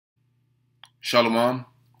Shalom.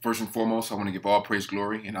 First and foremost, I want to give all praise,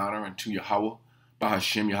 glory, and honor unto Yahawah,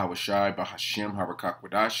 Bahasham, Yahawashi, Bahasham,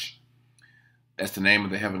 Harakakwadash. That's the name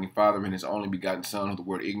of the Heavenly Father and His only begotten Son, who the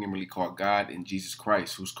word ignorantly called God, in Jesus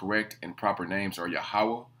Christ, whose correct and proper names are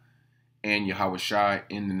Yahawah and Yahawashi,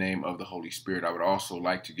 in the name of the Holy Spirit. I would also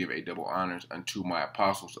like to give a double honors unto my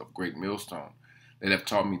apostles of Great Millstone that have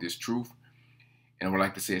taught me this truth. And I would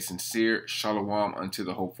like to say a sincere shalom unto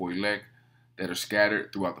the hopeful elect that are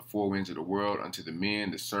scattered throughout the four winds of the world, unto the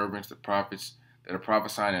men, the servants, the prophets that are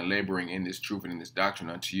prophesying and laboring in this truth and in this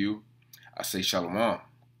doctrine unto you. I say shalom.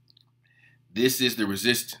 This is the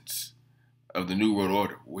resistance of the New World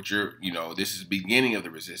Order, which this is the beginning of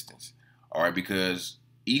the resistance. All right, because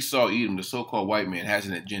Esau Edom, the so-called white man, has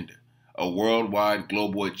an agenda, a worldwide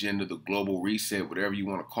global agenda, the global reset, whatever you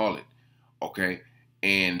want to call it. Okay,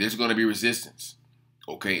 and there's going to be resistance.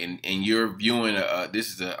 Okay, and you're viewing I'm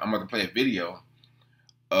about to play a video,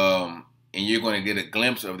 and you're going to get a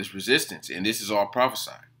glimpse of this resistance, and this is all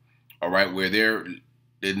prophesied. All right, where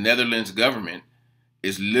the Netherlands government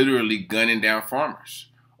is literally gunning down farmers.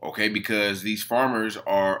 Okay, because these farmers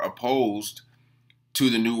are opposed to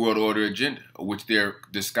the New World Order agenda, which they're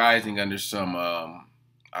disguising under some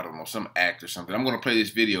I don't know, some act or something. I'm going to play this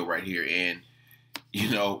video right here, and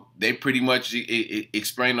they pretty much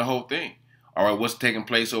explain the whole thing. All right, what's taking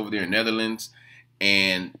place over there in Netherlands,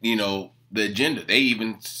 and the agenda. They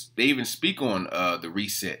even speak on the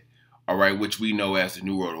reset. All right, which we know as the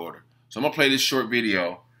New World Order. So I'm gonna play this short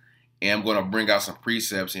video, and I'm gonna bring out some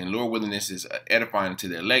precepts. And Lord willing, this is edifying to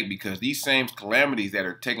the elect, because these same calamities that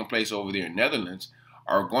are taking place over there in Netherlands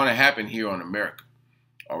are going to happen here on America.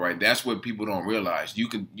 All right, that's what people don't realize.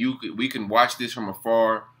 We can watch this from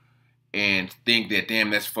afar and think that, damn,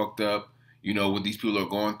 that's fucked up. What these people are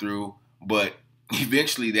going through. But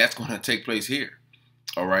eventually that's going to take place here.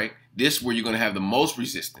 All right. This is where you're going to have the most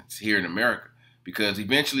resistance here in America, because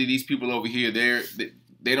eventually these people over here,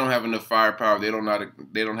 they don't have enough firepower. They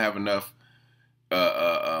don't have enough.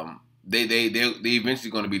 They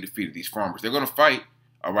eventually going to be defeated. These farmers, they're going to fight.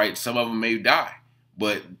 All right. Some of them may die,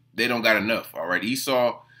 but they don't got enough. All right.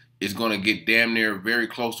 Esau is going to get damn near very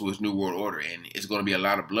close to his New World Order, and it's going to be a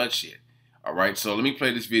lot of bloodshed. All right, so let me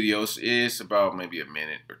play this video. It's about maybe a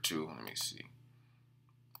minute or two. Let me see.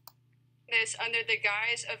 This under the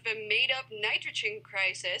guise of a made-up nitrogen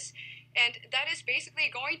crisis, and that is basically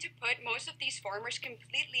going to put most of these farmers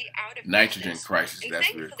completely out of nitrogen business. crisis. And that's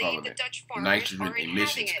what they're calling the it. Dutch farmers Nitrogen aren't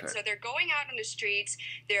emissions having it, cut. so they're going out on the streets.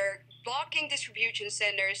 They're blocking distribution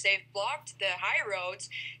centers. They've blocked the high roads.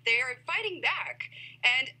 They are fighting back,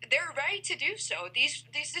 and they're right to do so. This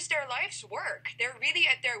is their life's work. They're really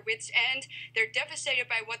at their wits' end. They're devastated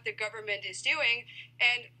by what the government is doing,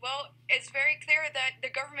 and well, it's very clear that the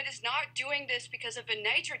government is not doing this because of a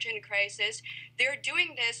nitrogen crisis. They're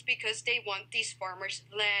doing this because they want these farmers'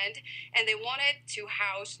 land, and they want it to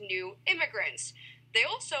house new immigrants. They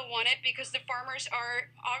also want it because the farmers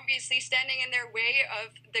are obviously standing in their way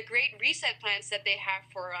of the Great Reset plans that they have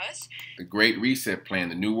for us. The Great Reset plan,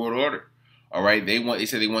 the New World Order. All right, they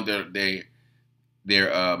said they want their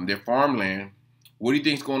farmland. What do you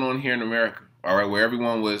think's going on here in America? All right, where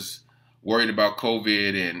everyone was worried about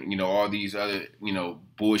COVID and all these other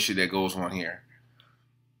bullshit that goes on here.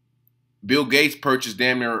 Bill Gates purchased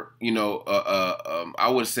damn near I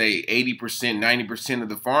would say 80%, 90% of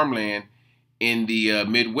the farmland in the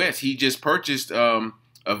Midwest. He just purchased a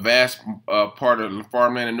vast part of the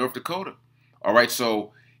farmland in North Dakota. All right,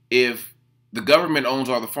 so if the government owns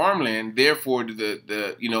all the farmland, therefore and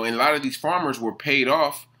a lot of these farmers were paid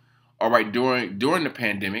off, all right, during the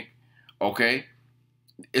pandemic. Okay,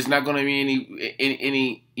 it's not going to be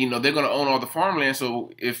any they're going to own all the farmland.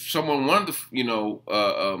 So if someone wanted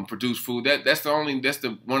to produce food, that's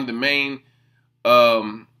one of the main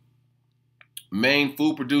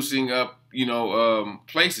food producing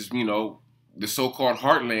places, the so-called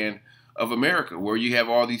heartland of America, where you have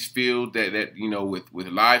all these fields that with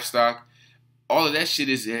livestock. All of that shit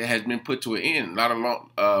has been put to an end. Not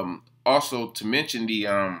alone. Also, to mention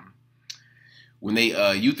when they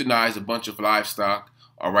euthanized a bunch of livestock.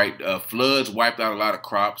 All right, floods wiped out a lot of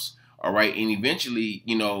crops. All right, and eventually,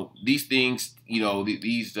 these things,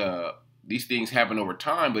 these things happen over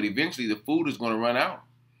time, but eventually the food is going to run out.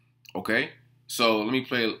 Okay, so let me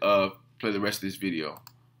play the rest of this video.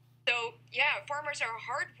 So, yeah, farmers are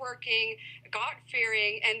hardworking,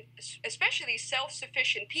 God-fearing, and especially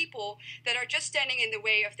self-sufficient people that are just standing in the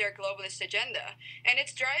way of their globalist agenda. And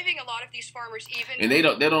it's driving a lot of these farmers even... And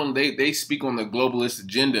they speak on the globalist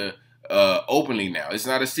agenda openly now. It's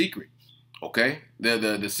not a secret. Okay?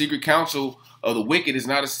 The secret council of the wicked is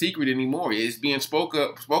not a secret anymore. It's being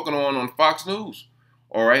spoken on Fox News.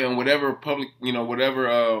 all right, on whatever public,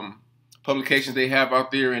 whatever publications they have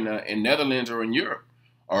out there in Netherlands or in Europe.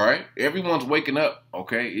 All right, everyone's waking up.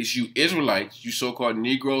 Okay, it's you Israelites, you so-called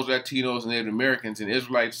Negroes, Latinos, and Native Americans, and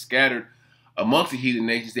Israelites scattered amongst the heathen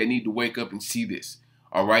nations that need to wake up and see this.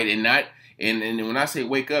 All right, and not and when I say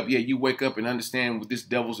wake up, yeah, you wake up and understand with this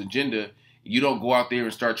devil's agenda. You don't go out there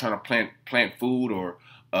and start trying to plant food or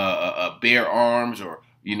bear arms or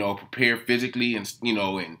prepare physically and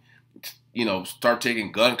start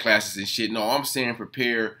taking gun classes and shit. No, I'm saying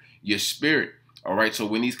prepare your spirit. All right, so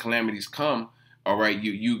when these calamities come, all right,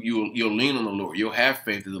 you'll lean on the Lord. You'll have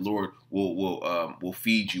faith that the Lord will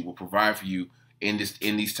feed you, will provide for you in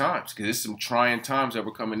these times, because there's some trying times that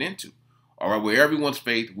we're coming into. All right, where everyone's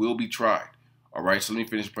faith will be tried. All right, so let me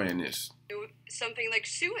finish playing this. Something like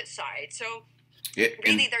suicide. So yeah,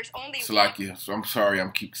 really, there's only Salakia. So I'm sorry,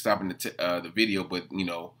 I'm keep stopping the video, but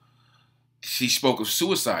she spoke of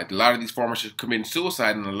suicide. A lot of these farmers are committing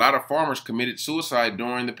suicide, and a lot of farmers committed suicide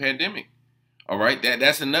during the pandemic. All right,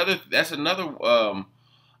 that's another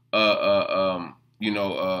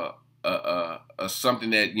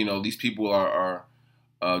something that these people are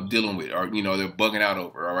dealing with, or they're bugging out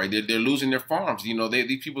over. All right, they're losing their farms.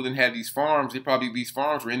 These people didn't have these farms. These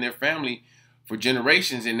farms were in their family for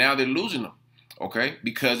generations, and now they're losing them. Okay,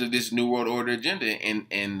 because of this New World Order agenda, and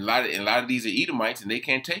a lot of these are Edomites, and they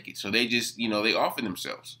can't take it, so they just they offer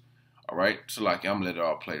themselves. All right, so I'm gonna let it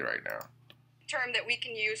all play right now. Term that we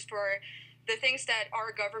can use for the things that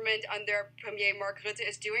our government under Premier Mark Rutte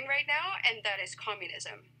is doing right now, and that is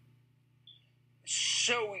communism.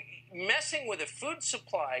 So messing with a food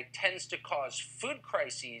supply tends to cause food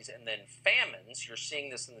crises and then famines. You're seeing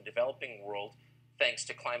this in the developing world thanks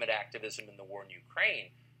to climate activism and the war in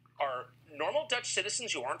Ukraine. Are normal Dutch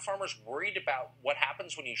citizens who aren't farmers worried about what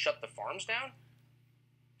happens when you shut the farms down?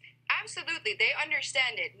 Absolutely. They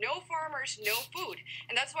understand it. No farmers, no food.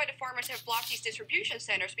 And that's why the farmers have blocked these distribution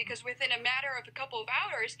centers, because within a matter of a couple of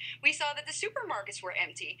hours, we saw that the supermarkets were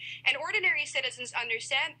empty. And ordinary citizens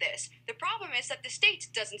understand this. The problem is that the state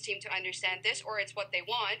doesn't seem to understand this, or it's what they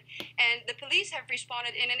want. And the police have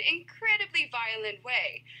responded in an incredibly violent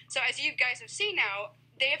way. So as you guys have seen now,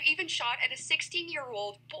 they have even shot at a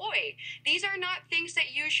 16-year-old boy. These are not things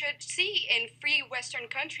that you should see in free Western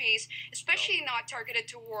countries, especially not targeted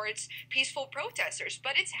towards peaceful protesters.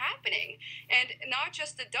 But it's happening. And not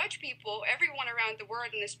just the Dutch people, everyone around the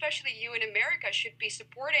world, and especially you in America, should be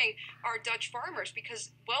supporting our Dutch farmers,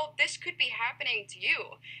 because, well, this could be happening to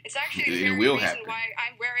you. It's actually the very reason why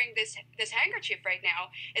I'm wearing this handkerchief right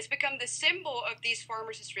now. It's become the symbol of these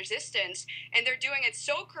farmers' resistance, and they're doing it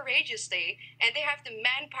so courageously, and they have the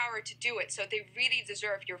manpower to do it, so they really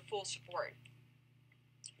deserve your full support.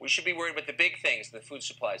 We should be worried about the big things, and the food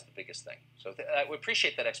supply is the biggest thing. So we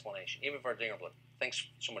appreciate that explanation, even for Dingerblood. Thanks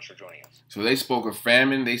so much for joining us. So they spoke of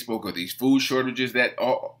famine, they spoke of these food shortages.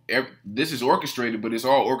 This is orchestrated, but it's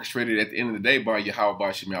all orchestrated at the end of the day by Yahawah,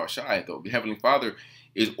 Bahasham, Yahawashi, though. The Heavenly Father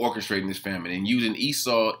is orchestrating this famine and using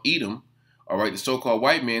Esau, Edom, all right, the so-called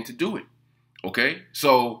white man, to do it. Okay?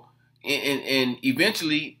 So, and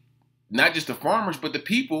eventually, not just the farmers, but the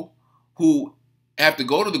people who have to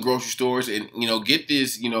go to the grocery stores and get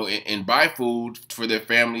this and buy food for their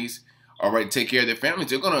families, all right, take care of their families.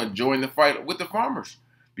 They're gonna join the fight with the farmers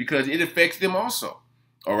because it affects them also.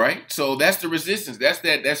 All right, so that's the resistance. That's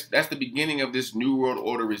the beginning of this New World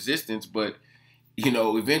Order resistance. But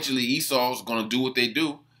eventually Esau's gonna do what they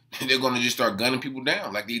do. They're gonna just start gunning people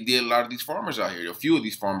down like they did a lot of these farmers out here. A few of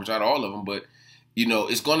these farmers, not all of them, but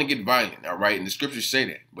it's going to get violent, all right? And the scriptures say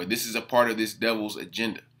that. But this is a part of this devil's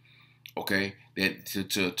agenda, okay? That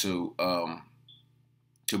to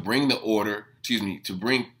bring the order, to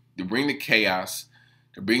bring the chaos,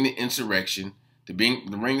 to bring the insurrection, to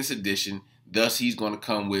bring the sedition. Thus, he's going to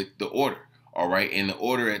come with the order, all right? And the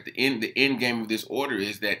order at the end game of this order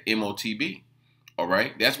is that MOTB, all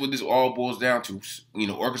right? That's what this all boils down to.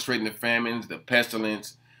 Orchestrating the famines, the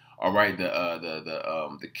pestilence, all right,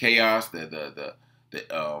 the chaos, the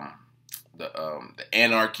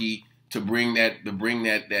anarchy, to bring that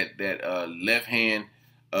left hand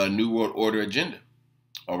New World Order agenda.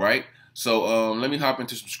 All right, so let me hop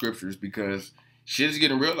into some scriptures because shit is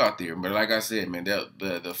getting real out there. But like I said, man,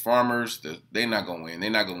 the farmers, they're not gonna win.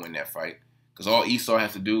 They're not gonna win that fight because all Esau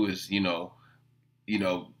has to do is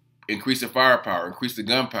increase the firepower, increase the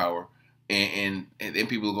gunpower, and then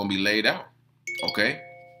people are gonna be laid out. Okay.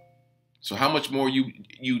 So how much more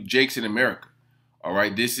you Jakes in America? All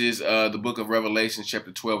right, this is the book of Revelation,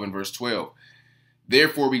 chapter 12 and verse 12.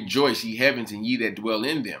 Therefore rejoice, ye heavens, and ye that dwell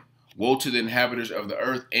in them. Woe to the inhabitants of the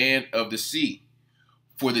earth and of the sea.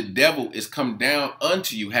 For the devil is come down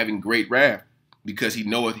unto you, having great wrath, because he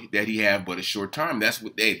knoweth that he have but a short time. That's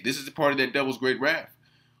what this is the part of that devil's great wrath.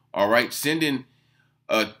 All right, sending,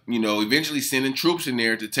 eventually sending troops in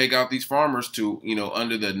there to take out these farmers to,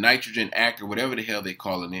 under the Nitrogen Act or whatever the hell they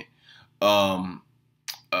calling it, to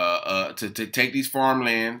take these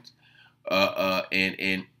farmlands,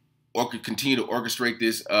 and continue to orchestrate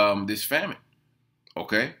this famine.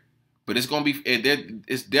 Okay, but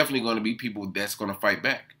it's definitely going to be people that's going to fight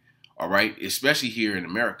back. All right, especially here in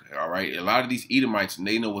America. All right, a lot of these Edomites,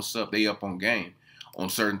 they know what's up. They up on game on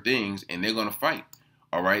certain things, and they're going to fight.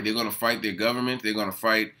 All right, they're going to fight their government. They're going to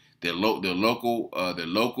fight their local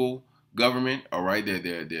government. All right,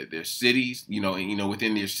 their cities.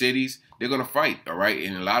 Within their cities, they're going to fight. All right,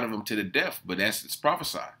 and a lot of them to the death. But it's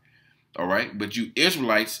prophesied. All right, but you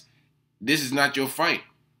Israelites, this is not your fight.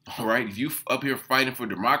 All right, if you up here fighting for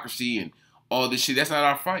democracy and all this shit, that's not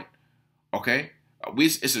our fight. Okay.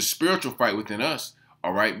 It's a spiritual fight within us,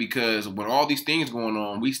 all right? Because with all these things going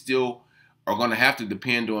on, we still are going to have to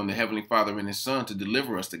depend on the Heavenly Father and His Son to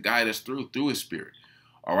deliver us, to guide us through His Spirit,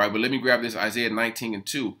 all right? But let me grab this, Isaiah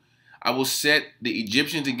 19:2. I will set the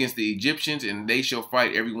Egyptians against the Egyptians, and they shall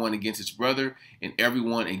fight everyone against his brother, and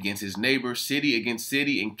everyone against his neighbor, city against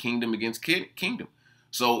city, and kingdom against kingdom.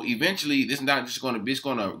 So eventually, this is not just going to be, it's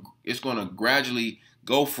going to gradually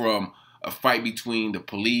go from a fight between the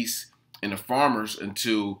police and the farmers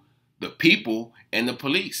into the people and the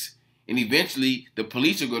police. And eventually the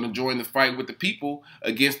police are going to join the fight with the people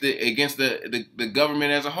against the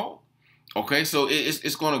government as a whole. Okay, so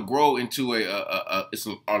it's going to grow into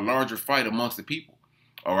a larger fight amongst the people.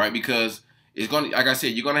 All right, because it's going to, like I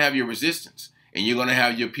said, you're going to have your resistance, and you're going to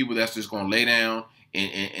have your people that's just going to lay down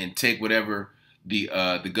and take whatever the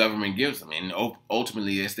government gives them, and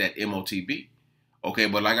ultimately it's that MOTB. Okay,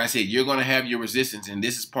 but like I said, you're going to have your resistance, and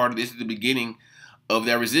this is the beginning of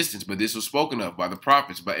that resistance. But this was spoken of by the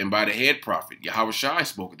prophets, and by the head prophet. Yahawashi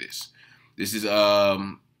spoke of this. This is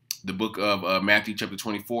the book of Matthew chapter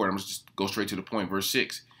 24. I'm going to just go straight to the point, verse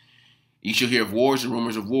 6. Ye shall hear of wars and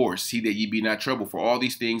rumors of wars. See that ye be not troubled, for all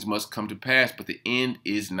these things must come to pass, but the end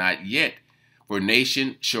is not yet. For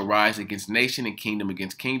nation shall rise against nation, and kingdom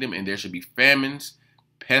against kingdom, and there shall be famines,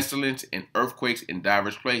 pestilence, and earthquakes in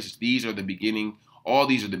divers places. These are the beginning. All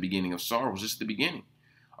these are the beginning of sorrows. This is the beginning.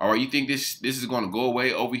 All right, you think this is going to go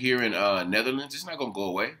away over here in Netherlands? It's not going to go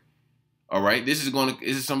away. All right, this is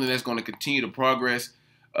something that's going to continue to progress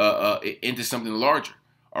into something larger.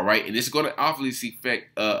 All right, and this is going to obviously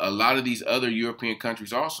affect a lot of these other European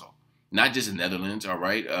countries also, not just the Netherlands. All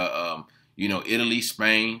right, Italy,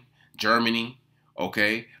 Spain, Germany.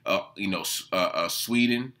 Okay,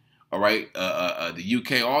 Sweden. All right, the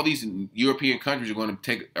UK. All these European countries are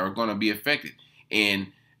going to be affected.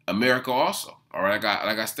 And America also, all right,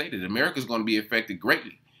 like I stated, America is going to be affected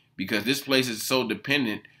greatly because this place is so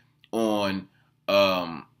dependent on,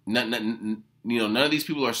 none of these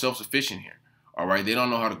people are self-sufficient here, all right? They don't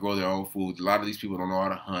know how to grow their own food. A lot of these people don't know how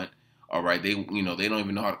to hunt, all right? They don't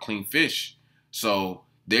even know how to clean fish. So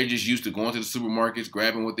they're just used to going to the supermarkets,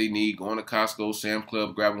 grabbing what they need, going to Costco, Sam's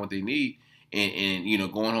Club, grabbing what they need, and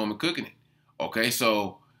going home and cooking it, okay?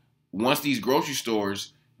 So once these grocery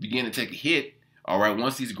stores begin to take a hit, all right,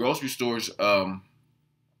 once these grocery stores,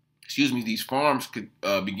 these farms could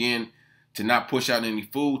begin to not push out any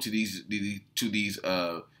food to these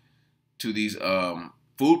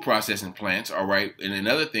food processing plants, all right. And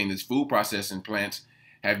another thing, these food processing plants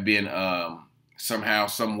have been somehow,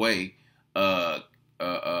 some way, burned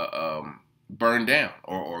down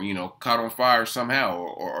or caught on fire somehow,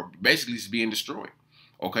 or basically it's being destroyed.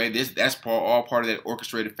 Okay, that's all part of that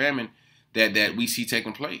orchestrated famine that we see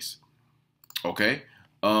taking place. Okay,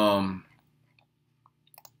 so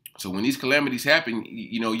when these calamities happen,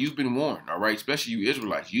 you've been warned, all right, especially you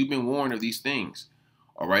Israelites, you've been warned of these things,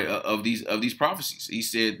 all right, of these prophecies. He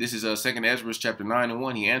said, this is 2 Ezra chapter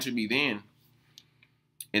 9:1. He answered me then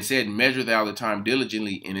and said, measure thou the time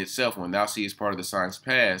diligently in itself when thou seest part of the signs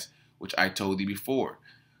pass, which I told thee before.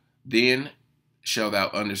 Then shall thou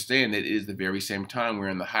understand that it is the very same time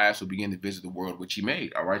wherein the highest will begin to visit the world which he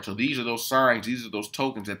made. All right, so these are those signs, these are those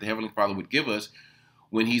tokens that the Heavenly Father would give us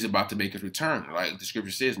when he's about to make his return. Like the scripture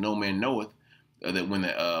says, no man knoweth that when the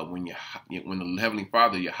Heavenly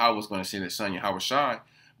Father, Yahawah, was going to send his son, Yahawashi,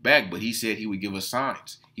 back, but he said he would give us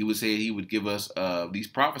signs. He would say he would give us these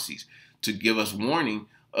prophecies to give us warning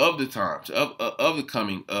of the times, of the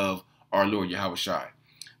coming of our Lord Yahawashi.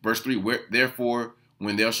 Verse 3, therefore,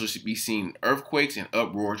 when there shall be seen earthquakes and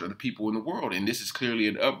uproars of the people in the world. And this is clearly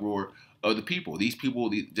an uproar of the people. These people,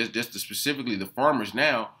 just specifically the farmers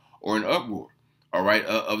now, are in uproar, all right,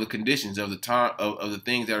 of the conditions, of the time, of the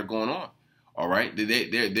things that are going on, all right.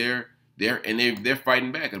 They're They're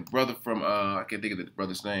fighting back. A brother from I can't think of the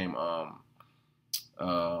brother's name.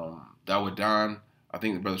 Dawadan. I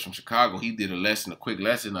think the brother's from Chicago. He did a quick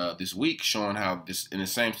lesson this week, showing how this in the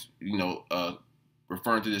same,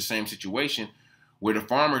 referring to the same situation where the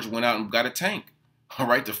farmers went out and got a tank, all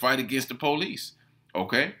right, to fight against the police.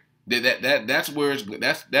 Okay, that's where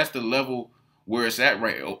that's the level where it's at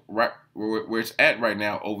where it's at right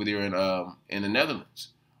now over there in the Netherlands.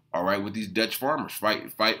 All right, with these Dutch farmers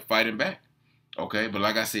fighting back. Okay, but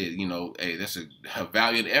like I said, hey, that's a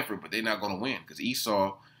valiant effort, but they're not going to win because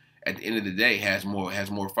Esau, at the end of the day, has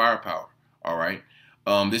more firepower. All right,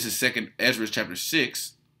 this is 2nd Ezra chapter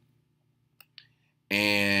 6,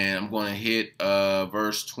 and I'm going to hit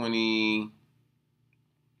verse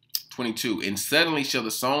 22. And suddenly shall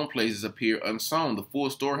the sown places appear unsown; the full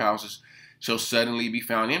storehouses shall suddenly be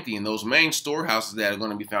found empty. And those main storehouses that are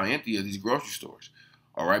going to be found empty are these grocery stores.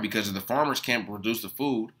 All right, because if the farmers can't produce the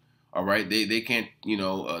food, all right, they can't,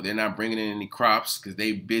 they're not bringing in any crops because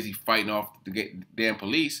they busy fighting off the damn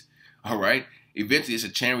police. All right, eventually it's a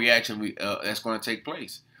chain reaction that's going to take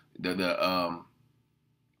place. The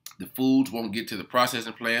foods won't get to the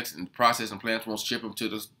processing plants, and the processing plants won't ship them to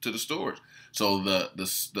the stores. So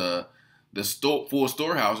the full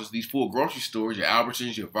storehouses, these full grocery stores, your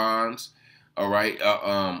Albertsons, your Vons, all right,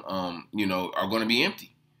 are going to be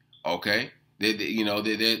empty. Okay, they're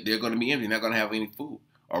going to be empty. They're not going to have any food.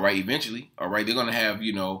 All right, eventually, all right, they're going to have,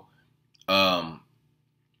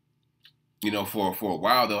 for a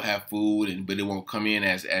while they'll have food, but it won't come in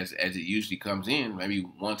as it usually comes in, maybe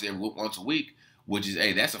once a week, which is,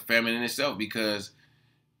 hey, that's a famine in itself because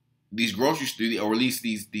these grocery stores, or at least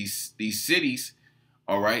these cities,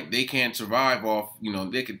 all right, they can't survive off,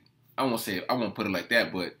 they could, I won't put it like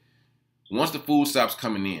that, but once the food stops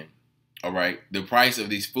coming in, all right, the price of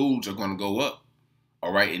these foods are going to go up.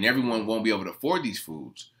 All right, and everyone won't be able to afford these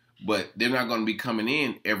foods, but they're not going to be coming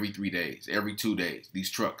in every 3 days, every 2 days, these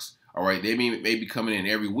trucks. All right, they may be coming in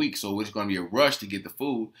every week, so it's going to be a rush to get the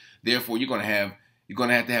food. Therefore, you're going to have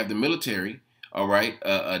to have the military, all right,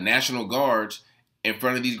 national guards in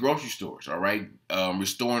front of these grocery stores, all right,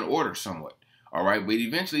 restoring order somewhat. All right, but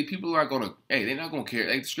eventually people are going to, hey, they're not going to care.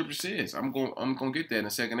 Like the scripture says, I'm going to get that in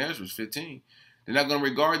 2nd Ezra 15. They're not going to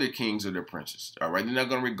regard their kings or their princes. All right, they're not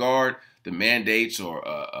going to regard the mandates or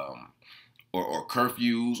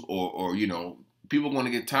curfews or people are going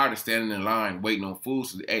to get tired of standing in line waiting on food.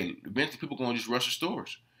 So hey, eventually people are going to just rush the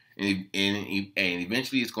stores, and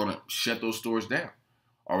eventually it's going to shut those stores down.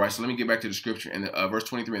 All right, so let me get back to the scripture. And verse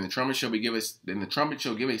 23: And the trumpet shall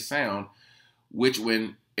give a sound, which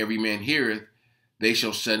when every man heareth, they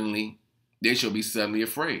shall be suddenly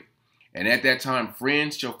afraid. And at that time,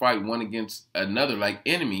 friends shall fight one against another like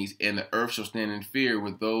enemies, and the earth shall stand in fear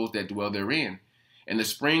with those that dwell therein. And the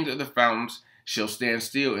springs of the fountains shall stand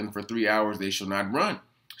still, and for 3 hours they shall not run.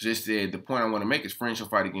 Just said, the point I want to make is friends shall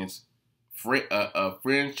fight one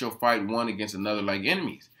against another like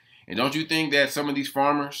enemies. And don't you think that some of these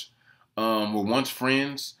farmers were once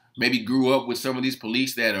friends? Maybe grew up with some of these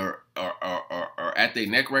police that are at their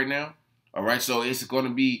neck right now. All right, so it's going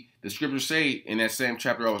to be, the scriptures say in that same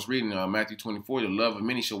chapter I was reading, Matthew 24, the love of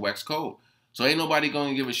many shall wax cold. So ain't nobody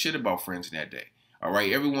going to give a shit about friends in that day. All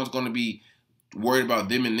right, everyone's going to be worried about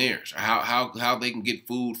them and theirs, how they can get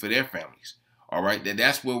food for their families. All right,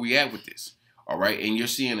 that's where we at with this. All right, and you're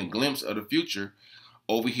seeing a glimpse of the future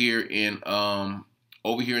over here in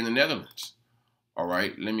the Netherlands. All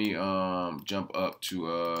right, let me jump up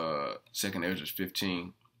to 2nd Ezra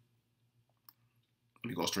 15. Let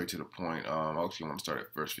me go straight to the point. I actually want to start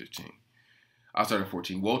at verse 15. I'll start at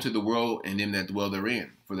 14. Woe to the world and them that dwell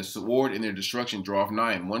therein, for the sword in their destruction draweth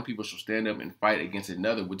nigh, and one people shall stand up and fight against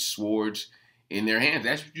another with swords in their hands.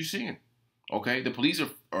 That's what you're seeing. Okay, the police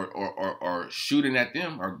are shooting at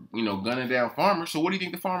them, are gunning down farmers. So what do you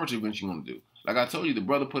think the farmers are eventually going to do? Like I told you, the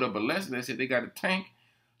brother put up a lesson that said they got a tank.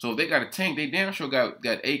 So if they got a tank, they damn sure got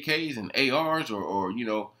AKs and ARs or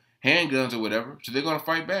handguns or whatever. So they're going to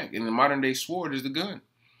fight back. And the modern day sword is the gun.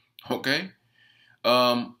 Okay?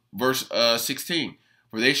 Verse 16.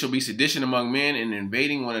 For they shall be sedition among men and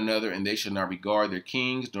invading one another, and they shall not regard their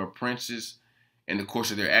kings nor princes, and the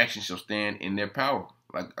course of their actions shall stand in their power.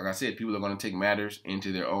 Like I said, people are going to take matters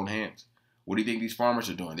into their own hands. What do you think these farmers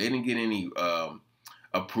are doing? They didn't get any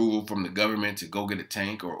approval from the government to go get a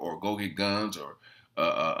tank or go get guns or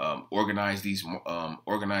organize these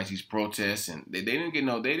protests, and they didn't get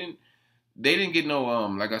no like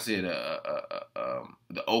I said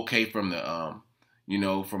the okay from the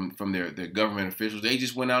from their government officials. They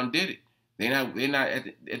just went out and did it.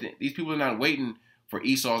 These people are not waiting for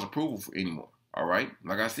Esau's approval anymore. All right,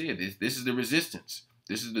 like I said, this is the resistance.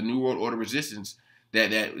 This is the New World Order resistance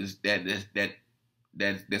that's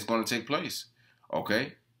going to take place.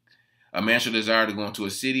 Okay. A man shall desire to go into a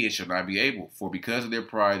city and shall not be able, for because of their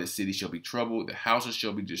pride the city shall be troubled, the houses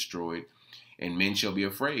shall be destroyed, and men shall be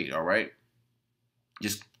afraid. All right.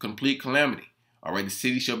 Just complete calamity. All right. The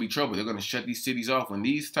city shall be troubled. They're going to shut these cities off. When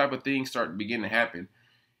these type of things start to begin to happen,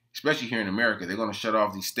 especially here in America, they're going to shut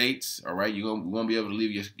off these states. All right. You won't be able to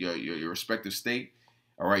leave your respective state.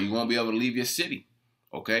 All right. You won't be able to leave your city.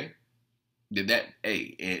 Okay.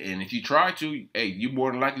 Hey, and if you try to, hey, you're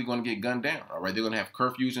more than likely going to get gunned down. All right, they're going to have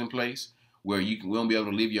curfews in place where you won't be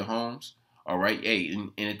able to leave your homes. All right, hey,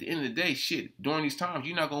 and at the end of the day, shit, during these times,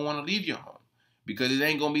 you're not going to want to leave your home because it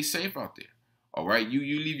ain't going to be safe out there. All right, you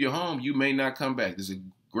leave your home, you may not come back. There's a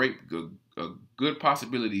good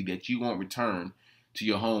possibility that you won't return to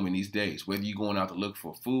your home in these days. Whether you're going out to look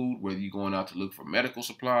for food, whether you're going out to look for medical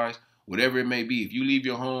supplies, whatever it may be, if you leave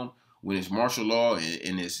your home when it's martial law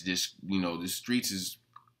and it's just, the streets is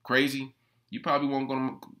crazy, you're probably not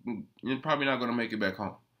gonna make it back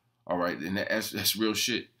home. All right, and that's real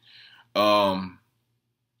shit. Let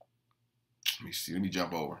me see. Let me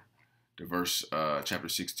jump over to verse chapter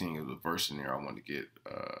 16. There's a verse in there I want to get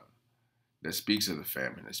that speaks of the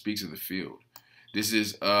famine, that speaks of the field. This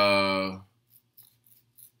is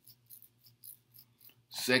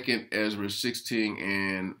 2nd Ezra 16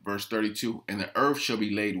 and verse 32. And the earth shall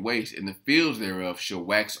be laid waste, and the fields thereof shall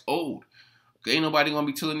wax old. Okay, ain't nobody going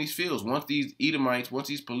to be tilling these fields. Once these Edomites, once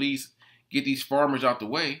these police get these farmers out the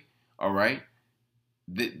way, all right,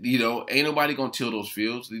 ain't nobody going to till those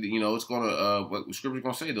fields. It's going to, what the scripture's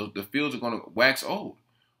going to say, the fields are going to wax old,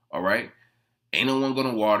 all right? Ain't no one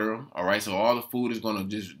going to water them, all right? So all the food is going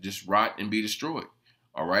to just rot and be destroyed,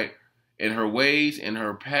 all right? And her ways and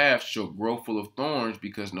her paths shall grow full of thorns,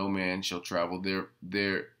 because no man shall travel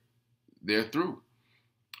there through.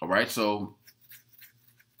 All right, so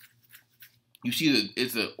you see that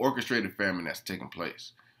it's an orchestrated famine that's taking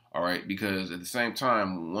place. All right, because at the same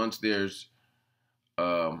time, once there's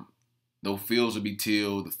no fields will be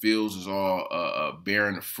tilled, the fields is all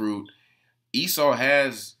bearing the fruit. Esau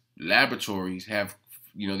has laboratories, have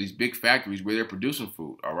these big factories where they're producing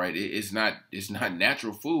food. All right, it's not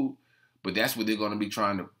natural food. But that's what they're going to be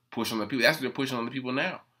trying to push on the people. That's what they're pushing on the people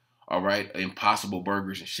now. All right, Impossible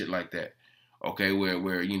Burgers and shit like that. Okay,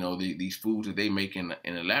 where these foods that they make in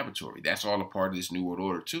a laboratory. That's all a part of this New World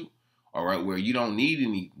Order too. All right, where you don't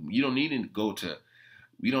need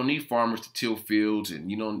farmers to till fields,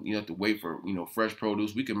 and you don't have to wait for fresh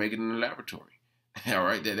produce. We can make it in the laboratory. All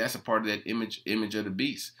right, that's a part of that image of the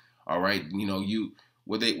beast. All right,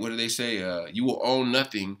 what do they say? You will own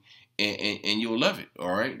nothing. And you'll love it,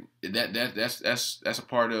 all right. That's a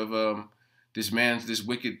part of this man's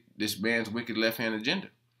wicked left hand agenda,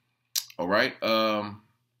 all right. I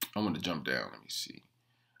want to jump down. Let me see.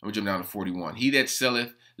 I'm gonna jump down to 41. He that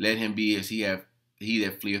selleth, let him be as he that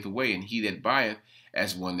fleeth away, and he that buyeth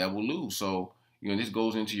as one that will lose. So this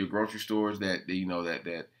goes into your grocery stores that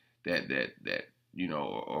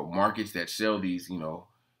or markets that sell these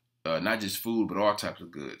not just food, but all types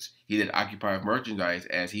of goods. He that occupieth merchandise,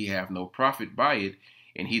 as he have no profit by it,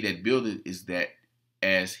 and he that buildeth is that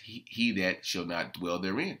as he that shall not dwell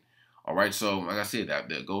therein. All right, so like I said,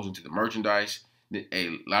 that goes into the merchandise.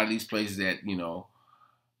 A lot of these places that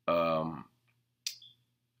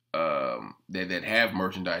that have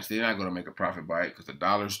merchandise, they're not going to make a profit by it because the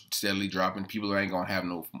dollar's steadily dropping. People ain't going to have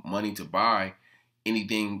no money to buy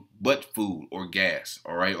anything but food or gas,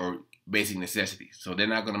 all right, or basic necessities. So they're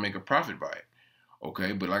not going to make a profit by it.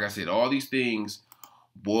 Okay, but like I said, all these things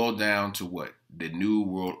boil down to what? The New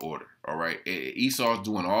World Order. All right, Esau's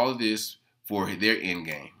doing all of this for their end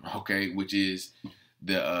game. Okay, which is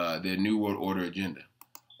the New World Order agenda.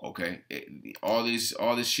 Okay, all this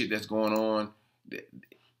shit that's going on,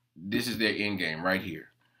 this is their end game right here.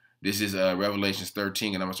 This is Revelations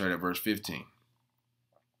 13, and I'm gonna start at verse 15.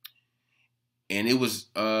 And it was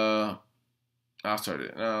I'll start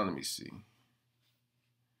it. Let me see. Let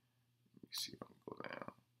me go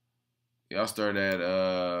down. Yeah, I'll start at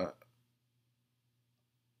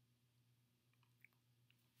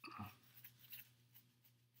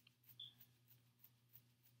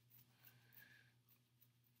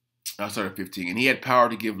I'll start at 15. And he had power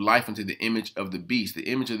to give life unto the image of the beast. The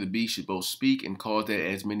image of the beast should both speak and cause that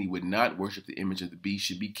as many would not worship the image of the beast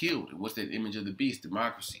should be killed. And what's that image of the beast?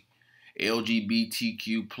 Democracy.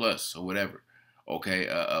 LGBTQ plus or whatever. Okay,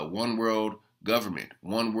 one world government,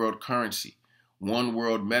 one world currency, one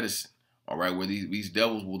world medicine. All right, where these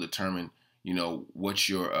devils will determine, what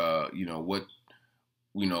your,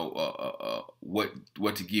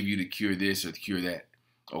 what to give you to cure this or to cure that.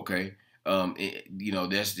 Okay,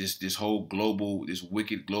 There's this whole global, this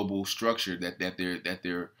wicked global structure that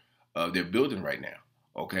they're building right now.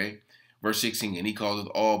 Okay, verse 16, and he calleth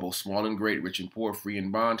all, both small and great, rich and poor, free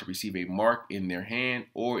and bond, to receive a mark in their hand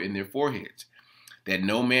or in their foreheads, that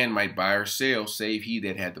no man might buy or sell, save he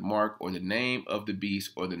that had the mark, or the name of the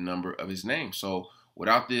beast, or the number of his name. So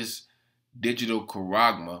without this digital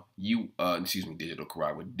charagma, this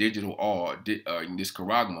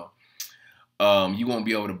charagma, you won't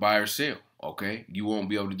be able to buy or sell. Okay, you won't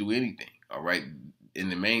be able to do anything. All right,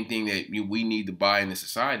 and the main thing that we need to buy in the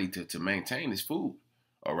society to maintain is food.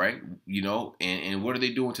 All right, and what are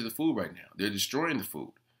they doing to the food right now? They're destroying the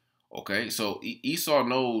food. Okay, so Esau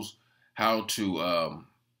knows how to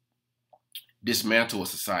dismantle a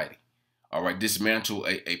society. All right, dismantle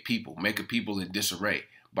a people, make a people in disarray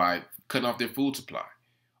by cutting off their food supply.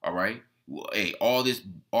 All right, hey, all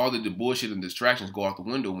the bullshit and distractions go out the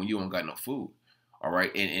window when you don't got no food. All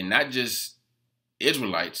right, and not just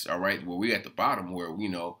Israelites. All right, where we at the bottom, where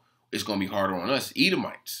it's gonna be harder on us,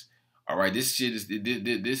 Edomites. All right, this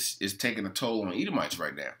is taking a toll on Edomites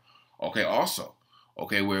right now. Okay, also,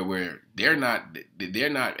 okay, where they're not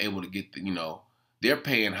able to get they're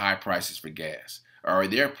paying high prices for gas. All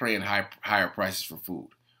right, they're paying higher prices for food.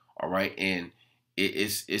 All right, and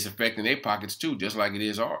it's affecting their pockets too, just like it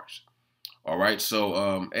is ours. All right,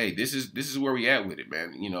 so hey, this is where we at with it,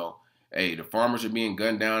 man. Hey, the farmers are being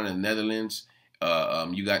gunned down in the Netherlands.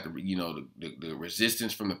 You got the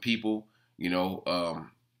resistance from the people.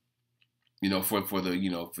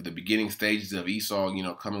 For the beginning stages of Esau,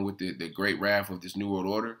 coming with the great wrath of this new world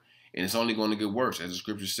order, and it's only going to get worse, as the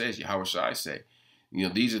scripture says. Yahawashi say,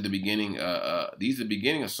 these are the beginning. These are the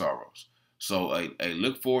beginning of sorrows. So, I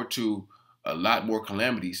look forward to a lot more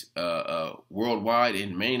calamities worldwide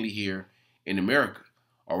and mainly here in America.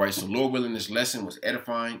 All right, so Lord willing, this lesson was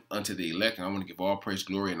edifying unto the elect, and I want to give all praise,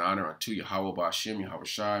 glory, and honor unto Yahawah, Bahasham,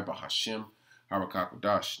 Yahawashi, Bahasham, Harakak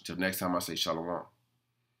Wadash. Until next time, I say shalom.